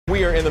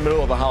we are in the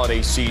middle of the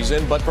holiday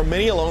season, but for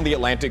many along the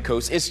Atlantic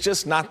coast, it's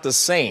just not the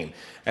same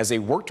as they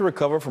work to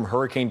recover from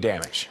hurricane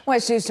damage.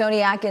 West 2's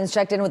Tony Atkins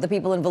checked in with the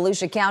people in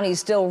Volusia County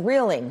still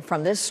reeling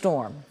from this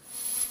storm.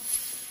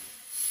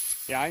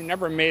 Yeah, I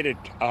never made it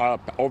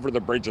over the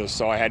bridges,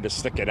 so I had to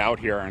stick it out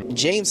here.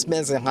 James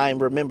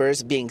Mesenheim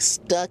remembers being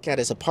stuck at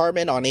his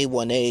apartment on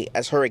A1A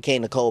as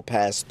Hurricane Nicole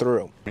passed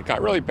through. It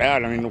got really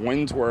bad. I mean, the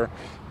winds were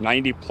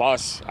 90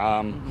 plus.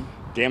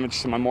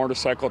 Damage to my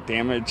motorcycle,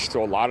 damage to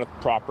a lot of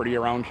property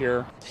around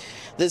here.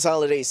 This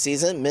holiday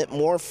season meant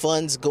more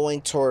funds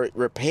going toward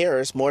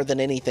repairs more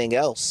than anything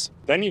else.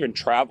 Then even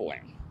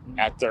traveling. We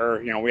had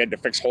to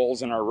fix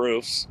holes in our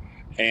roofs,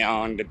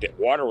 and the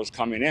water was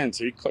coming in,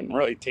 so you couldn't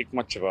really take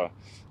much of a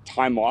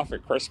time off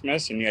at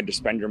Christmas, and you had to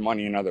spend your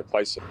money in other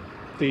places.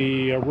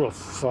 The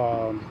roof,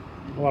 a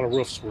lot of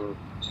roofs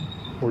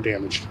were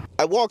damaged.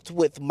 I walked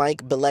with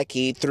Mike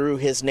Bilecki through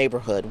his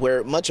neighborhood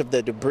where much of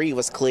the debris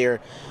was clear,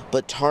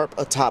 but tarp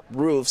atop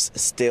roofs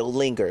still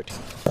lingered.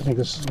 I think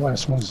this is the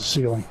last one's the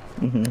ceiling.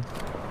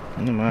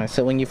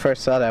 So when you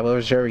first saw that, what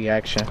was your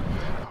reaction?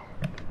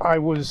 I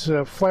was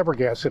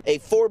flabbergasted. A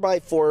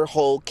 4x4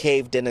 hole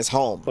caved in his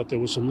home. But there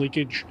was some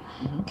leakage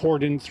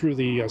poured in through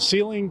the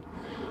ceiling,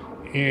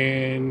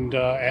 and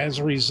as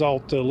a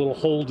result, a little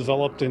hole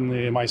developed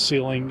in my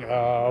ceiling,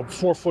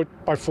 4 foot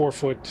by 4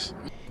 foot.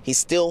 He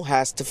still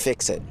has to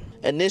fix it.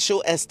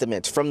 Initial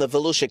estimates from the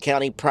Volusia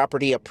County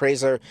property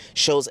appraiser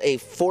shows a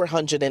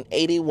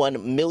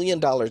 $481 million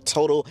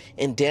total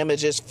in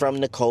damages from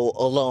Nicole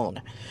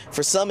alone.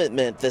 For some, it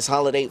meant this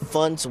holiday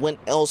funds went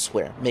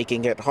elsewhere,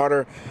 making it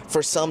harder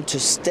for some to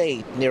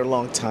stay near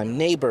longtime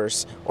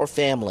neighbors or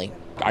family.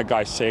 I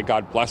gotta say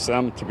God bless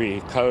them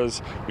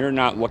because you're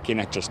not looking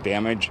at just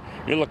damage.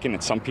 You're looking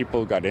at some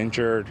people who got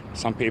injured,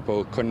 some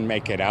people who couldn't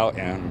make it out,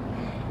 and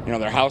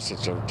their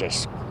houses are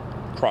just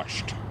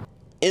crushed.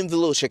 In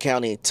Volusia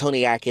County,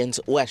 Tony Atkins,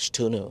 West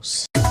 2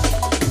 News.